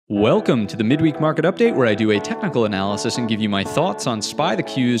Welcome to the Midweek Market Update, where I do a technical analysis and give you my thoughts on SPY, the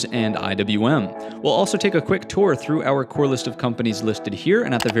Qs, and IWM. We'll also take a quick tour through our core list of companies listed here,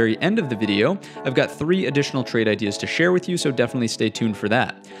 and at the very end of the video, I've got 3 additional trade ideas to share with you, so definitely stay tuned for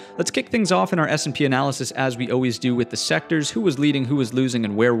that. Let's kick things off in our S&P analysis as we always do with the sectors, who was leading, who was losing,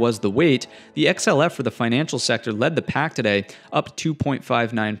 and where was the weight. The XLF for the financial sector led the pack today, up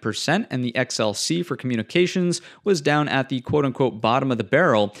 2.59%, and the XLC for communications was down at the quote-unquote bottom of the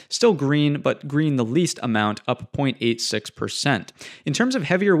barrel. Still green, but green the least amount, up 0.86%. In terms of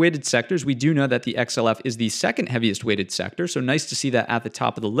heavier weighted sectors, we do know that the XLF is the second heaviest weighted sector, so nice to see that at the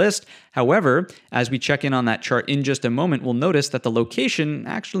top of the list. However, as we check in on that chart in just a moment, we'll notice that the location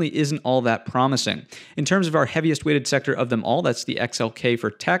actually isn't all that promising. In terms of our heaviest weighted sector of them all, that's the XLK for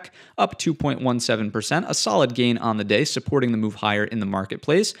tech, up 2.17%, a solid gain on the day, supporting the move higher in the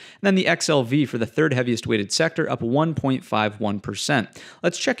marketplace. And then the XLV for the third heaviest weighted sector, up 1.51%.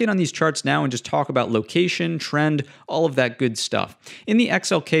 Let's check in on these charts now and just talk about location, trend, all of that good stuff. In the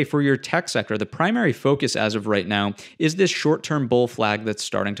XLK for your tech sector, the primary focus as of right now is this short-term bull flag that's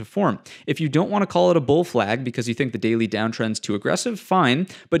starting to form. If you don't want to call it a bull flag because you think the daily downtrend's too aggressive, fine,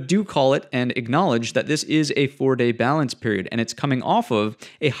 but do call it and acknowledge that this is a 4-day balance period and it's coming off of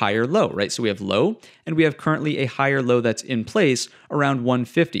a higher low, right? So we have low and we have currently a higher low that's in place around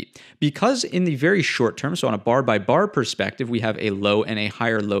 150. Because in the very short term, so on a bar by bar perspective, we have a low and a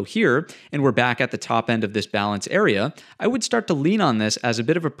higher low here, and we're back at the top end of this balance area, I would start to lean on this as a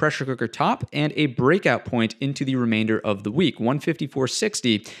bit of a pressure cooker top and a breakout point into the remainder of the week.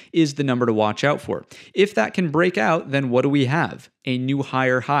 154.60 is the number to watch out for. If that can break out, then what do we have? A new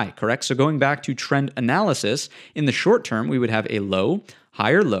higher high, correct? So going back to trend analysis, in the short term, we would have a low,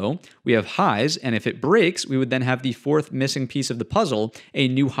 higher low, we have highs, and if it breaks, we would then have the fourth missing piece of the puzzle, a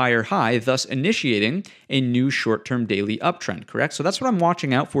new higher high, thus initiating a new short-term daily uptrend, correct? So that's what I'm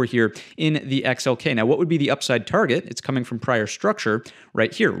watching out for here in the XLK. Now, what would be the upside target? It's coming from prior structure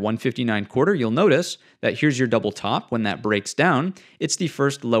right here, 159.25. You'll notice that here's your double top. When that breaks down, it's the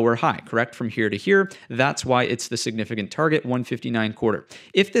first lower high, correct? From here to here. That's why it's the significant target, 159.25.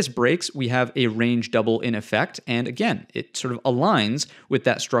 If this breaks, we have a range double in effect. And again, it sort of aligns with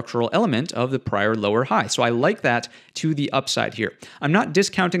that structural element of the prior lower high. So I like that to the upside here. I'm not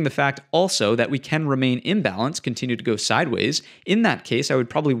discounting the fact also that we can remain imbalanced, continue to go sideways. In that case, I would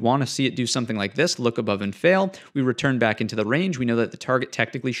probably want to see it do something like this, look above and fail. We return back into the range. We know that the target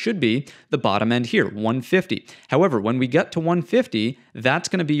technically should be the bottom end here, 150. However, when we get to 150, that's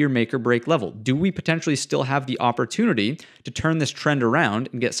going to be your make or break level. Do we potentially still have the opportunity to turn this trend around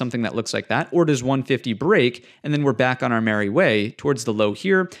and get something that looks like that? Or does 150 break and then we're back on our merry way towards the low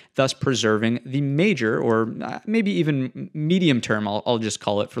here, thus preserving the major or maybe even medium term, I'll just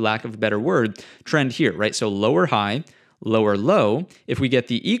call it for lack of a better word, trend here, right? So lower high, lower low. If we get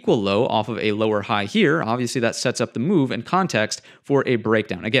the equal low off of a lower high here, obviously that sets up the move and context for a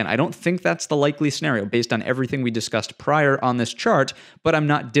breakdown. Again, I don't think that's the likely scenario based on everything we discussed prior on this chart, but I'm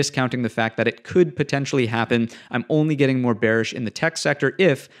not discounting the fact that it could potentially happen. I'm only getting more bearish in the tech sector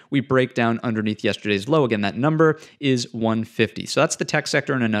if we break down underneath yesterday's low. Again, that number is 150. So that's the tech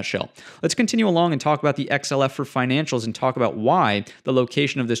sector in a nutshell. Let's continue along and talk about the XLF for financials and talk about why the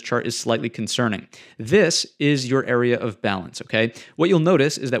location of this chart is slightly concerning. This is your area of balance, okay? What you'll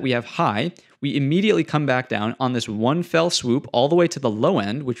notice is that we have high, we immediately come back down on this one fell swoop all the way to the low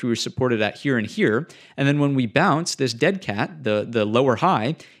end, which we were supported at here and here. And then when we bounce, this dead cat, the lower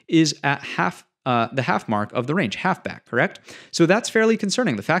high, is at the half mark of the range, half back, correct? So that's fairly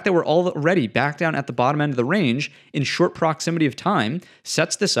concerning. The fact that we're already back down at the bottom end of the range in short proximity of time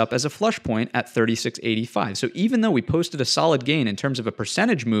sets this up as a flush point at 36.85. So even though we posted a solid gain in terms of a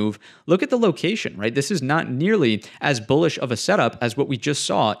percentage move, look at the location, right? This is not nearly as bullish of a setup as what we just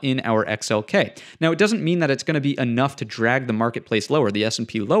saw in our XLK. Now, it doesn't mean that it's going to be enough to drag the marketplace lower, the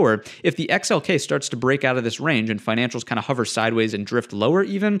S&P lower. If the XLK starts to break out of this range and financials kind of hover sideways and drift lower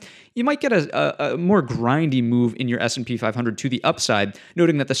even, you might get a more grindy move in your S&P 500 to the upside,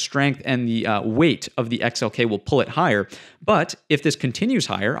 noting that the strength and the weight of the XLK will pull it higher. But if this continues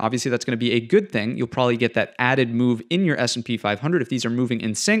higher, obviously that's going to be a good thing. You'll probably get that added move in your S&P 500. If these are moving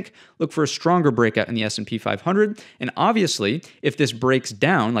in sync, look for a stronger breakout in the S&P 500. And obviously, if this breaks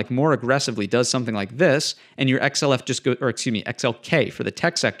down, like more aggressively does something like this, and your XLF XLK for the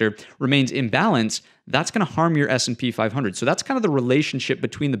tech sector remains in balance, that's going to harm your S&P 500. So that's kind of the relationship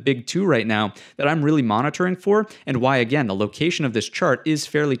between the big two right now that I'm really monitoring for, and why, again, the location of this chart is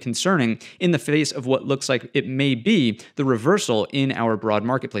fairly concerning in the face of what looks like it may be the reversal in our broad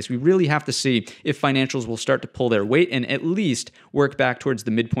marketplace. We really have to see if financials will start to pull their weight and at least work back towards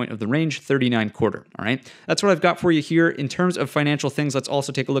the midpoint of the range, 39.25. All right, that's what I've got for you here in terms of financial things. Let's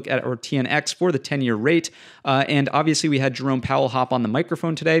also take a look at our TNX for the 10-year rate. And obviously, we had Jerome Powell hop on the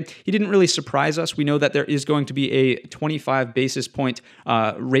microphone today. He didn't really surprise us. We know that there is going to be a 25 basis point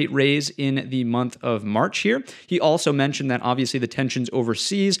rate raise in the month of March here. He also mentioned that obviously the tensions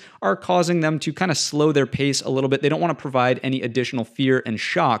overseas are causing them to kind of slow their pace a little bit. They don't want to provide any additional fear and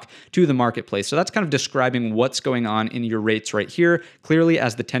shock to the marketplace. So that's kind of describing what's going on in your rates right here. Clearly,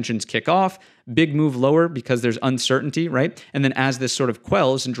 as the tensions kick off, big move lower because there's uncertainty, right? And then as this sort of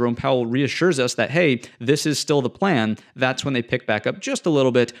quells and Jerome Powell reassures us that, hey, this is still the plan, that's when they pick back up just a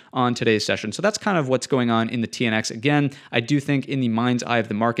little bit on today's session. So that's kind of what's going on in the TNX. Again, I do think in the mind's eye of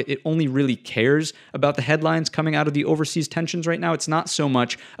the market, it only really cares about the headlines coming out of the overseas tensions right now. It's not so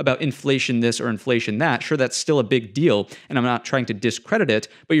much about inflation this or inflation that. Sure, that's still a big deal, and I'm not trying to discredit it,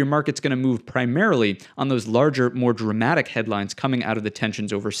 but your market's going to move primarily on those larger, more dramatic headlines coming out of the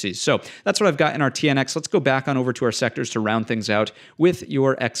tensions overseas. So that's what I've got in our TNX. Let's go back on over to our sectors to round things out with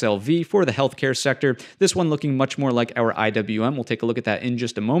your XLV for the healthcare sector. This one looking much more like our IWM. We'll take a look at that in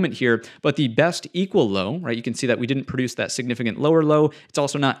just a moment here. But the best equal low, right? You can see that we didn't produce that significant lower low. It's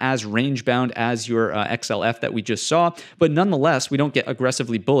also not as range bound as your XLF that we just saw. But nonetheless, we don't get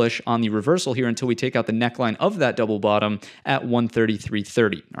aggressively bullish on the reversal here until we take out the neckline of that double bottom at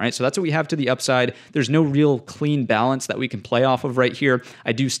 133.30. All right, so that's what we have to the upside. There's no real clean balance that we can play off of right here.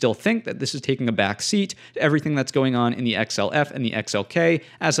 I do still think that this is taking a back seat to everything that's going on in the XLF and the XLK,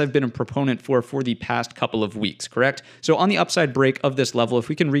 as I've been a proponent for the past couple of weeks, correct? So on the upside break of this level, if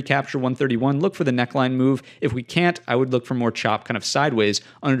we can recapture 131, look for the neckline move. If we can't, I would look for more chop kind of sideways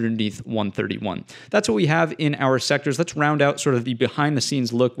underneath 131. That's what we have in our sectors. Let's round out sort of the behind the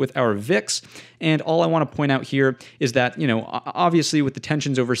scenes look with our VIX. And all I want to point out here is that, you know, obviously with the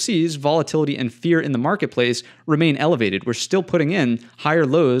tensions overseas, volatility and fear in the marketplace remain elevated. We're still putting in higher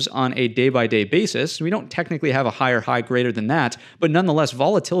lows on a day-by-day basis. We don't technically have a higher high greater than that, but nonetheless,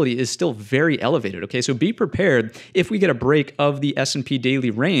 volatility is still very elevated, okay? So be prepared if we get a break of the S&P daily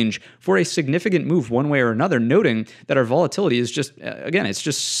range for a significant move one way or another, noting that our volatility is just, again, it's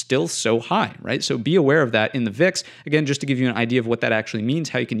just still so high, right? So be aware of that in the VIX. Again, just to give you an idea of what that actually means,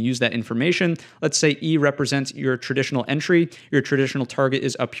 how you can use that information. Let's say E represents your traditional entry. Your traditional target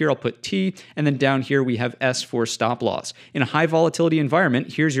is up here. I'll put T. And then down here, we have S for stop loss. In a high volatility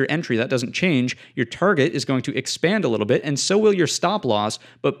environment, here's your entry. That doesn't change. Your target is going to expand a little bit, and so will your stop loss.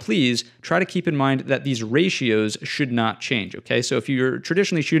 But please try to keep in mind that these ratios should not change, okay? So if you're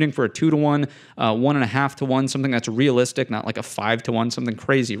traditionally shooting for a 2-to-1, 1.5-to-1, something that's realistic, not like a 5-to-1, something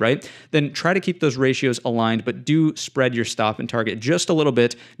crazy, right? Then try to keep those ratios aligned, but do spread your stop and target just a little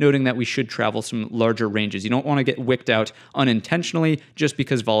bit, noting that we should travel some larger ranges. You don't want to get wicked out unintentionally just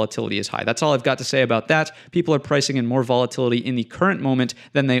because volatility is high. That's all I've got to say about that. People are pricing in more volatility in the current moment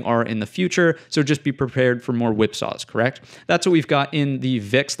than they are in the future, so just be prepared for more whipsaws, correct? That's what we've got in the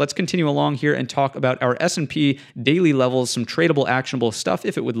VIX. Let's continue along here and talk about our S&P daily levels, some tradable, actionable stuff,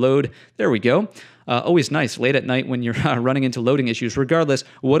 if it would load. There we go. Always nice late at night when you're running into loading issues. Regardless,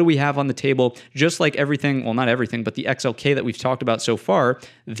 what do we have on the table? Just like everything, well, not everything, but the XLK that we've talked about so far,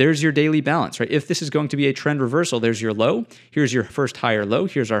 there's your daily balance, right? If this is going to be a trend reversal, there's your low. Here's your first higher low.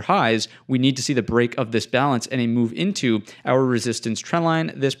 Here's our highs. We need to see the break of this balance and a move into our resistance trend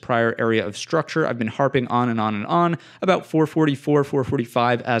line, this prior area of structure. I've been harping on and on and on about 444,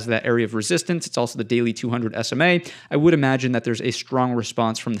 445 as that area of resistance. It's also the daily 200 SMA. I would imagine that there's a strong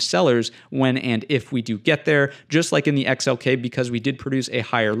response from the sellers when and if we do get there, just like in the XLK, because we did produce a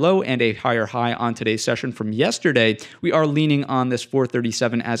higher low and a higher high on today's session from yesterday, we are leaning on this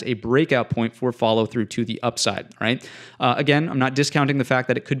 437 as a breakout point for follow through to the upside, right? Again, I'm not discounting the fact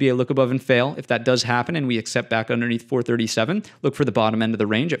that it could be a look above and fail. If that does happen and we accept back underneath 437, look for the bottom end of the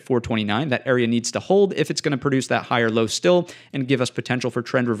range at 429. That area needs to hold if it's going to produce that higher low still and give us potential for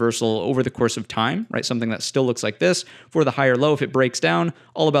trend reversal over the course of time, right? Something that still looks like this for the higher low. If it breaks down,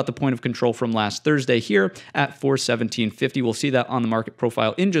 all about the point of control from last Thursday here at 417.50. We'll see that on the market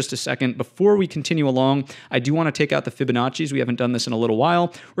profile in just a second. Before we continue along, I do want to take out the Fibonacci's. We haven't done this in a little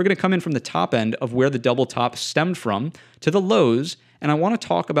while. We're going to come in from the top end of where the double top stemmed from to the lows and I want to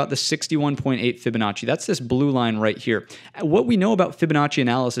talk about the 61.8 Fibonacci. That's this blue line right here. What we know about Fibonacci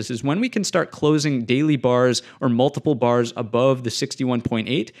analysis is when we can start closing daily bars or multiple bars above the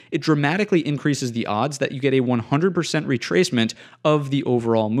 61.8, it dramatically increases the odds that you get a 100% retracement of the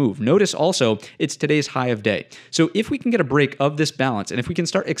overall move. Notice also, it's today's high of day. So if we can get a break of this balance, and if we can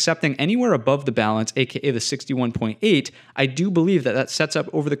start accepting anywhere above the balance, aka the 61.8, I do believe that that sets up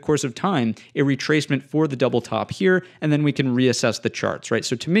over the course of time a retracement for the double top here, and then we can reassess the charts, right?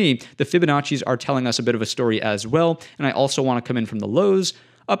 So to me, the Fibonaccis are telling us a bit of a story as well, and I also want to come in from the lows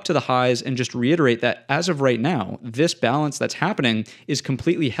up to the highs and just reiterate that as of right now, this balance that's happening is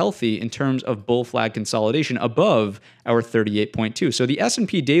completely healthy in terms of bull flag consolidation above our 38.2. So the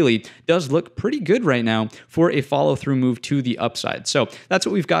S&P daily does look pretty good right now for a follow-through move to the upside. So that's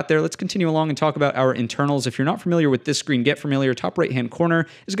what we've got there. Let's continue along and talk about our internals. If you're not familiar with this screen, get familiar. Top right-hand corner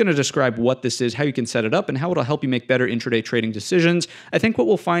is going to describe what this is, how you can set it up, and how it'll help you make better intraday trading decisions. I think what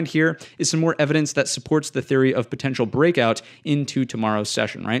we'll find here is some more evidence that supports the theory of potential breakout into tomorrow's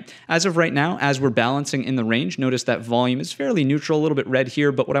session, right? As of right now, as we're balancing in the range, notice that volume is fairly neutral, a little bit red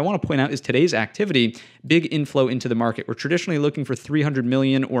here, but what I want to point out is today's activity, big inflow into the market. We're traditionally looking for 300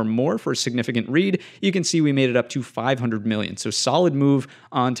 million or more for a significant read. You can see we made it up to 500 million, so solid move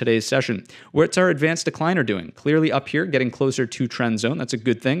on today's session. What's our advanced decliner doing? Clearly up here, getting closer to trend zone. That's a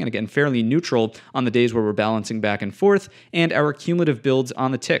good thing, and again, fairly neutral on the days where we're balancing back and forth, and our cumulative builds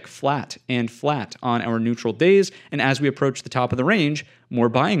on the tick, flat and flat on our neutral days, and as we approach the top of the range, more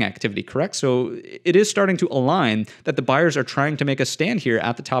buying activity, correct? So it is starting to align that the buyers are trying to make a stand here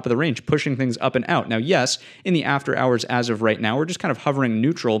at the top of the range, pushing things up and out. Now, yes, in the after hours as of right now, we're just kind of hovering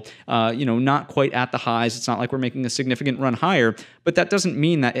neutral, not quite at the highs. It's not like we're making a significant run higher, but that doesn't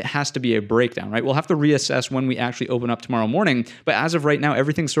mean that it has to be a breakdown, right? We'll have to reassess when we actually open up tomorrow morning, but as of right now,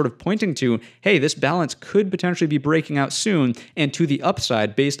 everything's sort of pointing to, hey, this balance could potentially be breaking out soon and to the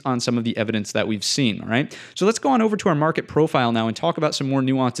upside based on some of the evidence that we've seen, all right? So let's go on over to our market profile now and talk about some more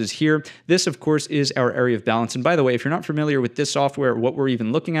nuances here. This, of course, is our area of balance. And by the way, if you're not familiar with this software, what we're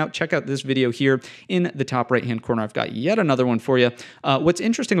even looking at, check out this video here in the top right-hand corner. I've got yet another one for you. What's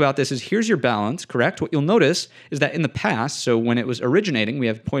interesting about this is here's your balance, correct? What you'll notice is that in the past, so when it was originating, we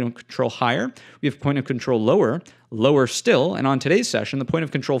have point of control higher, we have point of control lower, lower still, and on today's session, the point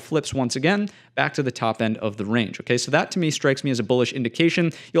of control flips once again back to the top end of the range. Okay, so that to me strikes me as a bullish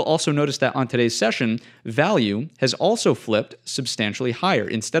indication. You'll also notice that on today's session, value has also flipped substantially higher.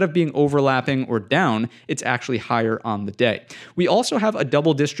 Instead of being overlapping or down, it's actually higher on the day. We also have a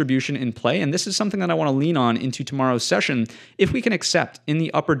double distribution in play, and this is something that I want to lean on into tomorrow's session. If we can accept in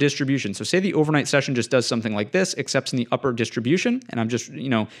the upper distribution, so say the overnight session just does something like this, accepts in the upper distribution, and I'm just,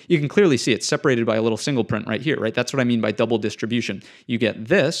 you can clearly see it's separated by a little single print right here, right? That's what I mean by double distribution. You get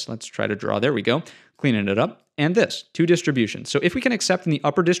this, let's try to draw, there we go, cleaning it up, and this, two distributions. So if we can accept in the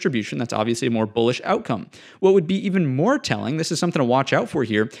upper distribution, that's obviously a more bullish outcome. What would be even more telling, this is something to watch out for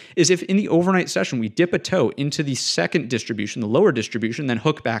here, is if in the overnight session we dip a toe into the second distribution, the lower distribution, then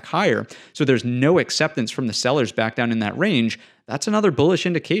hook back higher, so there's no acceptance from the sellers back down in that range, that's another bullish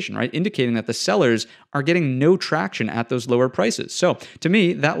indication, right? Indicating that the sellers are getting no traction at those lower prices. So to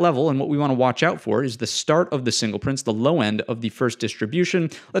me, that level and what we want to watch out for is the start of the single prints, the low end of the first distribution.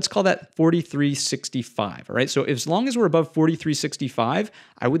 Let's call that 43.65, all right? So as long as we're above 43.65,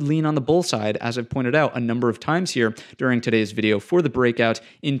 I would lean on the bull side, as I've pointed out a number of times here during today's video, for the breakout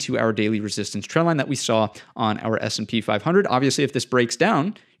into our daily resistance trendline that we saw on our S&P 500. Obviously, if this breaks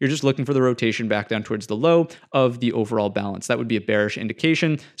down, you're just looking for the rotation back down towards the low of the overall balance. That would be a bearish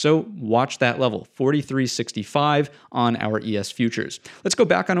indication. So watch that level, 43.65 on our ES futures. Let's go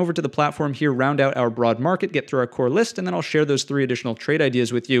back on over to the platform here, round out our broad market, get through our core list, and then I'll share those 3 additional trade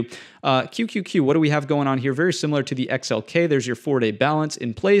ideas with you. QQQ, what do we have going on here? Very similar to the XLK. There's your 4-day balance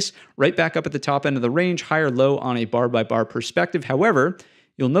in place, right back up at the top end of the range, higher low on a bar by bar perspective. However,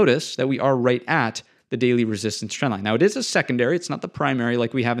 you'll notice that we are right at the daily resistance trend line. Now, it is a secondary. It's not the primary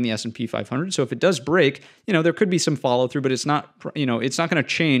like we have in the S&P 500. So if it does break, there could be some follow through, but it's not, it's not going to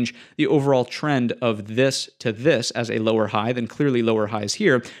change the overall trend of this to this as a lower high. Then clearly lower highs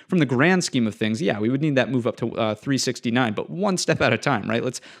here. From the grand scheme of things, yeah, we would need that move up to 369, but one step at a time, right?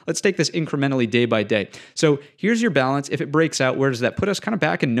 Let's take this incrementally day by day. So here's your balance. If it breaks out, where does that put us? Kind of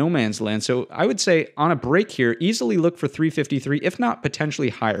back in no man's land. So I would say on a break here, easily look for 353, if not potentially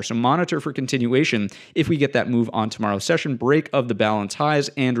higher. So monitor for continuation. if we get that move on tomorrow's session, break of the balance highs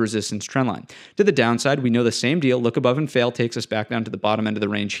and resistance trend line. To the downside, we know the same deal. Look above and fail takes us back down to the bottom end of the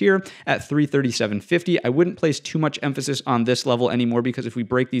range here at 337.50. I wouldn't place too much emphasis on this level anymore because if we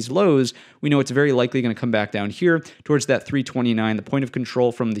break these lows, we know it's very likely going to come back down here towards that 329, the point of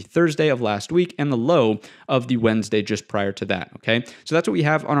control from the Thursday of last week and the low of the Wednesday just prior to that, okay? So that's what we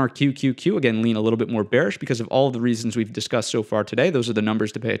have on our QQQ. Again, lean a little bit more bearish because of all of the reasons we've discussed so far today. Those are the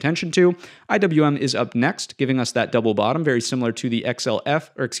numbers to pay attention to. IWM is up next, giving us that double bottom, very similar to the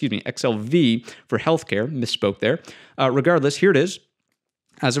XLV for healthcare. Misspoke there. Regardless, here it is.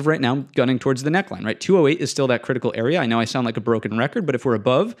 As of right now, gunning towards the neckline, right? 208 is still that critical area. I know I sound like a broken record, but if we're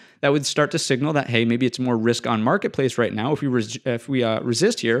above, that would start to signal that, hey, maybe it's more risk on marketplace right now. If we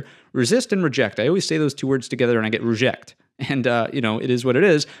resist here, resist and reject. I always say those two words together and I get reject. And, it is what it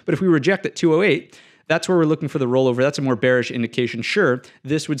is. But if we reject at 208, that's where we're looking for the rollover. That's a more bearish indication. Sure,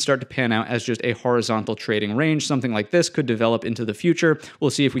 this would start to pan out as just a horizontal trading range. Something like this could develop into the future. We'll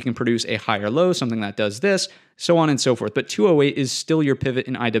see if we can produce a higher low, something that does this, so on and so forth. But 208 is still your pivot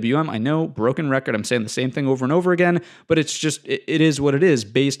in IWM. I know, broken record, I'm saying the same thing over and over again, but it's just, it is what it is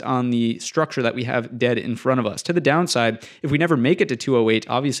based on the structure that we have dead in front of us. To the downside, if we never make it to 208,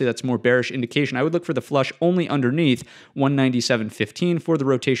 obviously that's more bearish indication. I would look for the flush only underneath 197.15 for the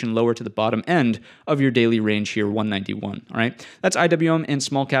rotation lower to the bottom end of your daily range here, 191, all right? That's IWM and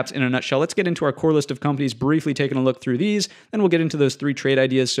small caps in a nutshell. Let's get into our core list of companies, briefly taking a look through these, then we'll get into those three trade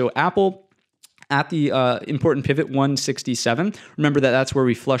ideas. So Apple, at the important pivot 167. Remember that that's where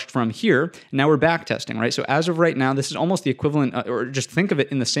we flushed from here. Now we're back testing, right? So as of right now, this is almost the equivalent, or just think of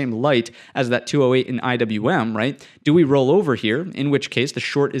it in the same light as that 208 in IWM, right? Do we roll over here? In which case the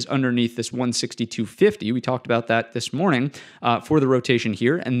short is underneath this 162.50. We talked about that this morning for the rotation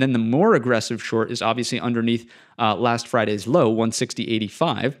here. And then the more aggressive short is obviously underneath last Friday's low,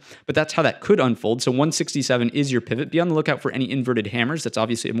 160.85. But that's how that could unfold. So 167 is your pivot. Be on the lookout for any inverted hammers. That's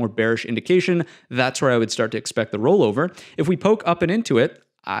obviously a more bearish indication. That's where I would start to expect the rollover. If we poke up and into it,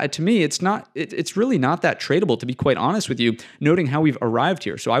 to me, it's really not that tradable, to be quite honest with you, noting how we've arrived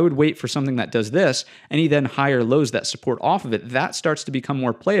here. So I would wait for something that does this, any then higher lows that support off of it, that starts to become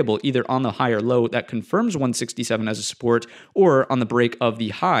more playable, either on the higher low that confirms 167 as a support, or on the break of the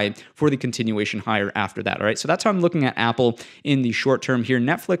high for the continuation higher after that, all right? So that's how I'm looking at Apple in the short term here.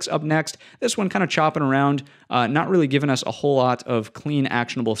 Netflix up next. This one kind of chopping around, not really giving us a whole lot of clean,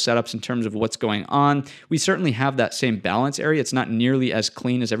 actionable setups in terms of what's going on. We certainly have that same balance area. It's not nearly as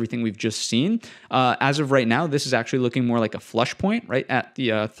clean as everything we've just seen. As of right now, this is actually looking more like a flush point, right at the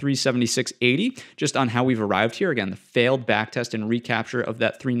 376.80, just on how we've arrived here. Again, the failed backtest and recapture of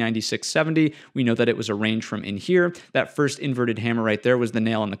that 396.70. We know that it was a range from in here. That first inverted hammer right there was the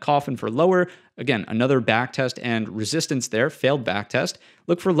nail in the coffin for lower. Again, another backtest and resistance there, failed backtest.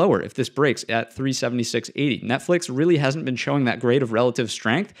 Look for lower if this breaks at 376.80. Netflix really hasn't been showing that great of relative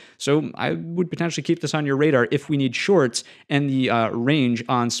strength, so I would potentially keep this on your radar if we need shorts and the range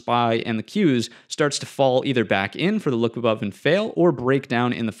on SPY and the Qs starts to fall either back in for the look above and fail or break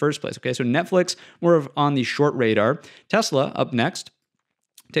down in the first place. Okay, so Netflix more of on the short radar. Tesla up next.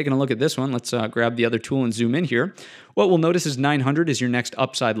 Taking a look at this one, let's grab the other tool and zoom in here. What we'll notice is 900 is your next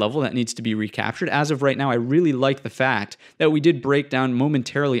upside level that needs to be recaptured. As of right now, I really like the fact that we did break down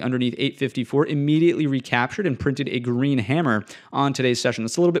momentarily underneath 854, immediately recaptured and printed a green hammer on today's session.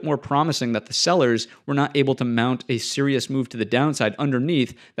 That's a little bit more promising that the sellers were not able to mount a serious move to the downside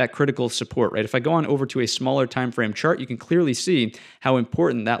underneath that critical support, right? If I go on over to a smaller time frame chart, you can clearly see how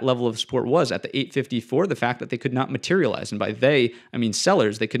important that level of support was at the 854, the fact that they could not materialize. And by they, I mean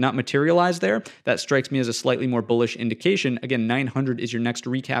sellers, they could not materialize there. That strikes me as a slightly more bullish indication. Again, 900 is your next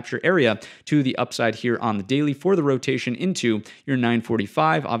recapture area to the upside here on the daily for the rotation into your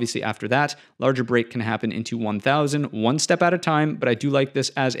 945. Obviously, after that, larger break can happen into 1000, one step at a time, but I do like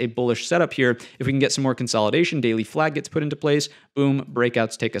this as a bullish setup here. If we can get some more consolidation, daily flag gets put into place, boom,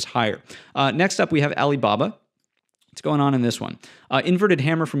 breakouts take us higher. Next up, we have Alibaba. What's going on in this one? Inverted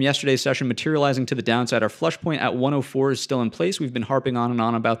hammer from yesterday's session materializing to the downside. Our flush point at 104 is still in place. We've been harping on and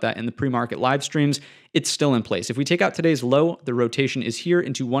on about that in the pre-market live streams. It's still in place. If we take out today's low, the rotation is here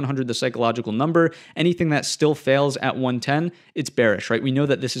into 100, the psychological number. Anything that still fails at 110, it's bearish, right? We know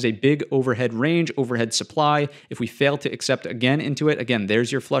that this is a big overhead range, overhead supply. If we fail to accept again into it, again, there's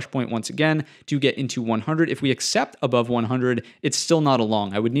your flush point once again to get into 100. If we accept above 100, it's still not a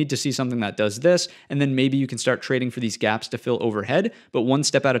long. I would need to see something that does this, and then maybe you can start trading for these gaps to fill overhead. But one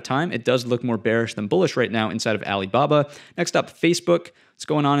step at a time, it does look more bearish than bullish right now inside of Alibaba. Next up, Facebook. What's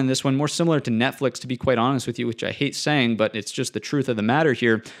going on in this one? More similar to Netflix, to be quite honest with you, which I hate saying, but it's just the truth of the matter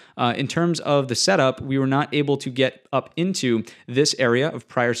here. In terms of the setup, we were not able to get up into this area of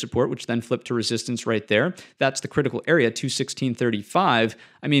prior support, which then flipped to resistance right there. That's the critical area, 216.35.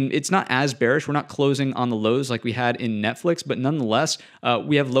 I mean, it's not as bearish. We're not closing on the lows like we had in Netflix, but nonetheless,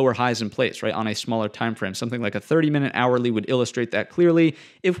 we have lower highs in place, right, on a smaller time frame. Something like a 30-minute hourly would illustrate that clearly.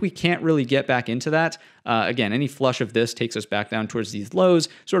 If we can't really get back into that, again, any flush of this takes us back down towards these lows,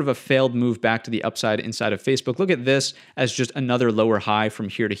 sort of a failed move back to the upside inside of Facebook. Look at this as just another lower high from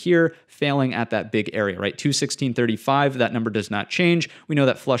here to here, failing at that big area, right? 216.35, that number does not change. We know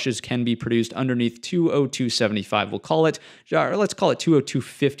that flushes can be produced underneath 202.75. We'll call it, or let's call it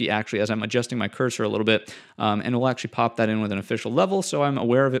 202.50 actually, as I'm adjusting my cursor a little bit, and we'll actually pop that in with an official level, so I'm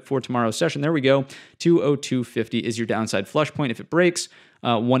aware of it for tomorrow's session. There we go. 202.50 is your downside flush point. If it breaks,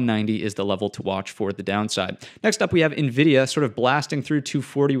 190 is the level to watch for the downside. Next up, we have NVIDIA sort of blasting through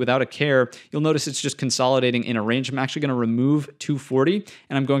 240 without a care. You'll notice it's just consolidating in a range. I'm actually going to remove 240,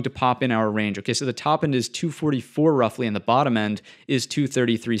 and I'm going to pop in our range. Okay, so the top end is 244 roughly, and the bottom end is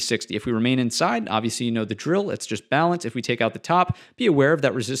 233.60. If we remain inside, obviously you know the drill. It's just balance. If we take out the top, be aware of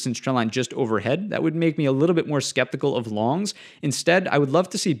that resistance trend line just overhead. That would make me a little bit more skeptical of longs. Instead, I would love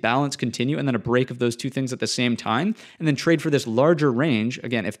to see balance continue and then a break of those two things at the same time, and then trade for this larger range,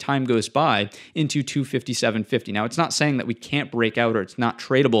 again, if time goes by, into 257.50. Now, it's not saying that we can't break out or it's not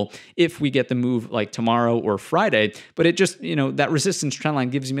tradable if we get the move like tomorrow or Friday, but it just, you know, that resistance trend line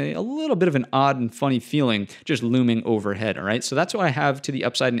gives me a little bit of an odd and funny feeling just looming overhead, all right? So that's what I have to the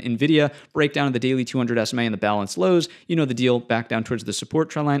upside in NVIDIA, breakdown of the daily 200 SMA and the balanced lows. You know the deal, back down towards the support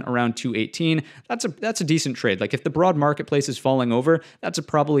trend line around 218. That's a decent trade. Like if the broad marketplace is falling over, that's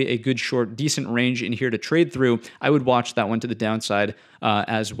probably a good short, decent range in here to trade through. I would watch that one to the downside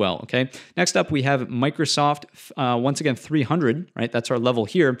as well, okay? Next up, we have Microsoft, once again, 300, right? That's our level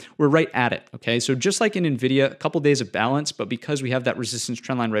here. We're right at it, okay? So just like in NVIDIA, a couple days of balance, but because we have that resistance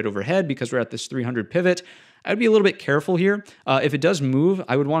trend line right overhead, because we're at this 300 pivot, I'd be a little bit careful here. If it does move,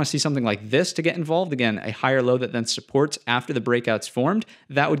 I would want to see something like this to get involved. Again, a higher low that then supports after the breakout's formed.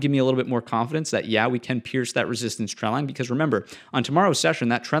 That would give me a little bit more confidence that, yeah, we can pierce that resistance trend line. Because remember, on tomorrow's session,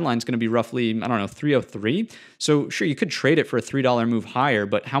 that trend line is going to be roughly, I don't know, 303. So sure, you could trade it for a $3 move higher,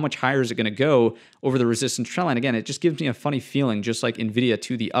 but how much higher is it going to go over the resistance trend line? Again, it just gives me a funny feeling, just like NVIDIA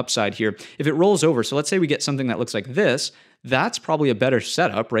to the upside here. If it rolls over, so let's say we get something that looks like this, that's probably a better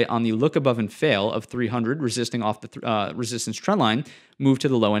setup, right? On the look above and fail of 300, resisting off the resistance trend line, move to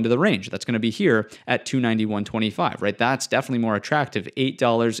the low end of the range. That's going to be here at 291.25, right? That's definitely more attractive,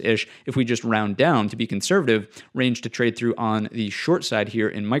 $8-ish if we just round down to be conservative, range to trade through on the short side here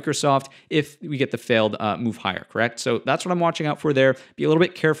in Microsoft if we get the failed move higher, correct? So that's what I'm watching out for there. Be a little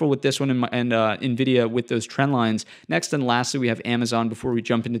bit careful with this one and NVIDIA with those trend lines. Next and lastly, we have Amazon before we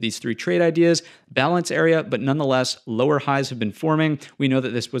jump into these three trade ideas. Balance area, but nonetheless, lower highs have been forming. We know that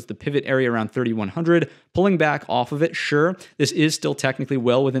this was the pivot area around 3,100. Pulling back off of it, sure, this is still technically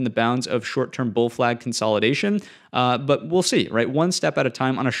well within the bounds of short-term bull flag consolidation, but we'll see, right? One step at a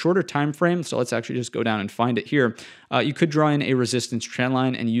time on a shorter time frame. So let's actually just go down and find it here. You could draw in a resistance trend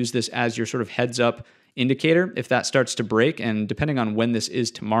line and use this as your sort of heads up indicator if that starts to break, and depending on when this is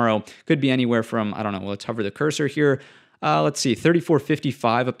tomorrow, could be anywhere from, I don't know, let's hover the cursor here. Let's see,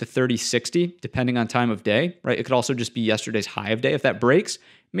 34.55 up to 30.60, depending on time of day, right? It could also just be yesterday's high of day. If that breaks,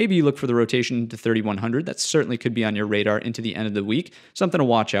 maybe you look for the rotation to 3,100. That certainly could be on your radar into the end of the week. Something to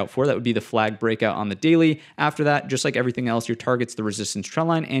watch out for. That would be the flag breakout on the daily. After that, just like everything else, your target's the resistance trend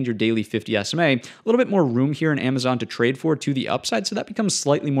line and your daily 50 SMA. A little bit more room here in Amazon to trade for to the upside, so that becomes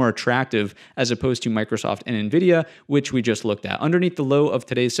slightly more attractive as opposed to Microsoft and NVIDIA, which we just looked at. Underneath the low of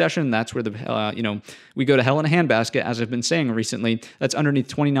today's session, that's where the we go to hell in a handbasket, as I've been saying recently. That's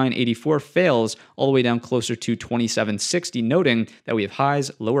underneath 29.84, fails all the way down closer to 27.60, noting that we have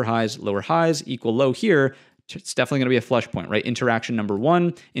highs, lower highs, equal low here. It's definitely going to be a flush point, right? Interaction number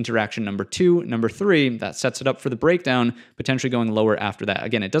 1, interaction number 2, number 3, that sets it up for the breakdown, potentially going lower after that.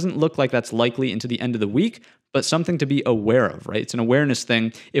 Again, it doesn't look like that's likely into the end of the week, but something to be aware of, right? It's an awareness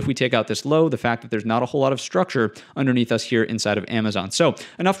thing. If we take out this low, the fact that there's not a whole lot of structure underneath us here inside of Amazon. So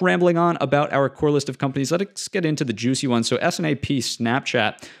enough rambling on about our core list of companies. Let's get into the juicy ones. So S&P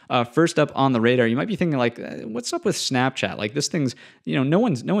Snapchat, first up on the radar. You might be thinking like, what's up with Snapchat? Like this thing's, no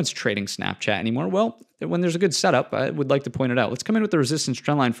one's trading Snapchat anymore. Well, when there's a good setup. I would like to point it out. Let's come in with the resistance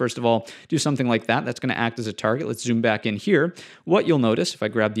trend line first of all, do something like that. That's going to act as a target. Let's zoom back in here. What you'll notice, if I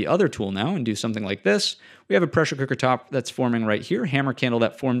grab the other tool now and do something like this, we have a pressure cooker top that's forming right here, hammer candle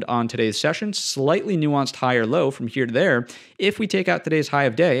that formed on today's session, slightly nuanced higher low from here to there. If we take out today's high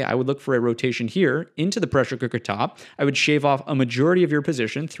of day, I would look for a rotation here into the pressure cooker top. I would shave off a majority of your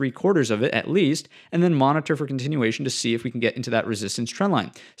position, 3/4 of it at least, and then monitor for continuation to see if we can get into that resistance trend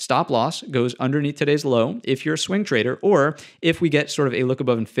line. Stop loss goes underneath today's low if you're a swing trader, or if we get sort of a look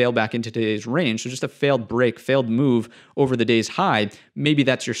above and fail back into today's range, so just a failed break, failed move over the day's high, maybe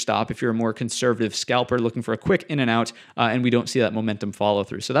that's your stop if you're a more conservative scalper looking for a quick in and out, and we don't see that momentum follow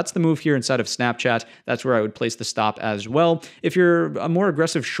through. So that's the move here inside of Snapchat. That's where I would place the stop as well. If you're a more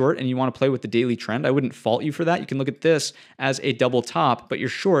aggressive short and you want to play with the daily trend, I wouldn't fault you for that. You can look at this as a double top, but your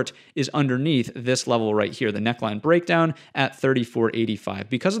short is underneath this level right here, the neckline breakdown at 34.85.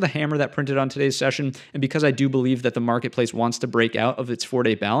 Because of the hammer that printed on today's session, and because I do believe that the marketplace wants to break out of its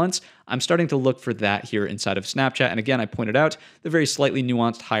 4-day balance, I'm starting to look for that here inside of Snapchat. And again, I pointed out the very slightly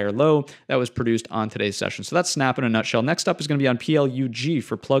nuanced higher low that was produced on today's session. So that's Snap in a nutshell. Next up is going to be on PLUG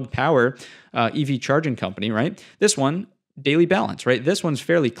for Plug Power, EV charging company, right? This one, daily balance, right? This one's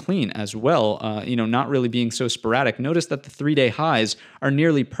fairly clean as well, not really being so sporadic. Notice that the 3-day highs are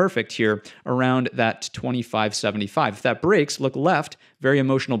nearly perfect here around that 25.75. If that breaks, look left, very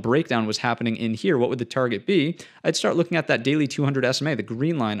emotional breakdown was happening in here. What would the target be? I'd start looking at that daily 200 SMA, the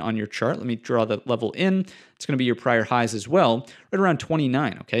green line on your chart. Let me draw the level in. It's going to be your prior highs as well, right around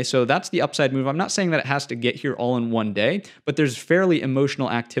 29, okay? So that's the upside move. I'm not saying that it has to get here all in one day, but there's fairly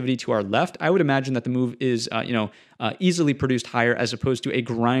emotional activity to our left. I would imagine that the move is, easily produced higher as opposed to a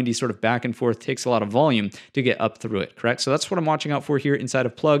grindy sort of back and forth, takes a lot of volume to get up through it, correct? So that's what I'm watching out for here inside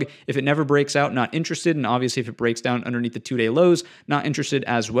of Plug. If it never breaks out, not interested. And obviously if it breaks down underneath the 2-day lows, not interested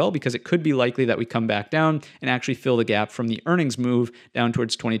as well, because it could be likely that we come back down and actually fill the gap from the earnings move down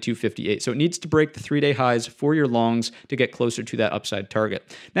towards 22.58. So it needs to break the 3-day highs for your longs to get closer to that upside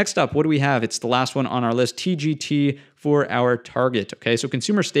target. Next up, what do we have? It's the last one on our list, TGT for our target. Okay, so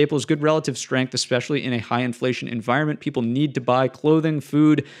consumer staples, good relative strength, especially in a high inflation environment. People need to buy clothing,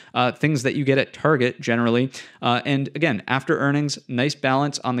 food, things that you get at Target generally. And again, after earnings, nice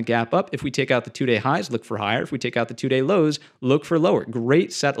balance on the gap up. If we take out the 2-day highs, look for higher. If we take out the 2-day lows, look for lower.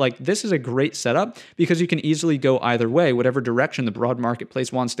 Great set. Like this is a great setup because you can easily go either way, whatever direction the broad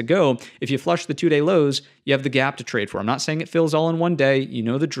marketplace wants to go. If you flush the 2-day lows, you have the gap to trade for. I'm not saying it fills all in one day. You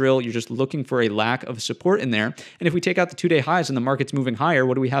know the drill. You're just looking for a lack of support in there. And if we take out the 2-day highs and the market's moving higher,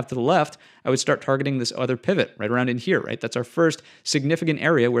 what do we have to the left? I would start targeting this other pivot right around in here, right? That's our first significant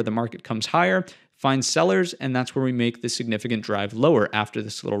area where the market comes higher, find sellers, and that's where we make the significant drive lower after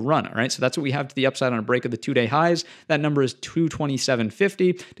this little run, all right? So that's what we have to the upside on a break of the 2-day highs. That number is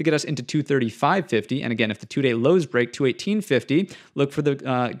 227.50 to get us into 235.50. And again, if the 2-day lows break 218.50, look for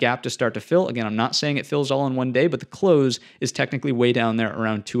the gap to start to fill. Again, I'm not saying it fills all in one day, but the close is technically way down there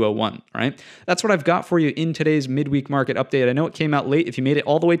around 201, all right? That's what I've got for you in today's midweek market update. I know it came out late. If you made it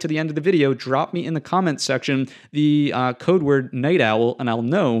all the way to the end of the video, drop me in the comments section the code word night owl, and I'll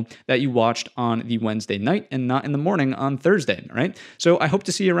know that you watched on the Wednesday night and not in the morning on Thursday, all right? So I hope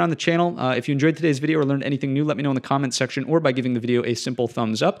to see you around the channel. If you enjoyed today's video or learned anything new, let me know in the comments section or by giving the video a simple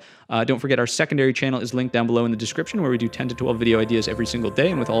thumbs up. Don't forget our secondary channel is linked down below in the description where we do 10 to 12 video ideas every single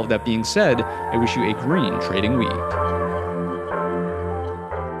day. And with all of that being said, I wish you a green trading week.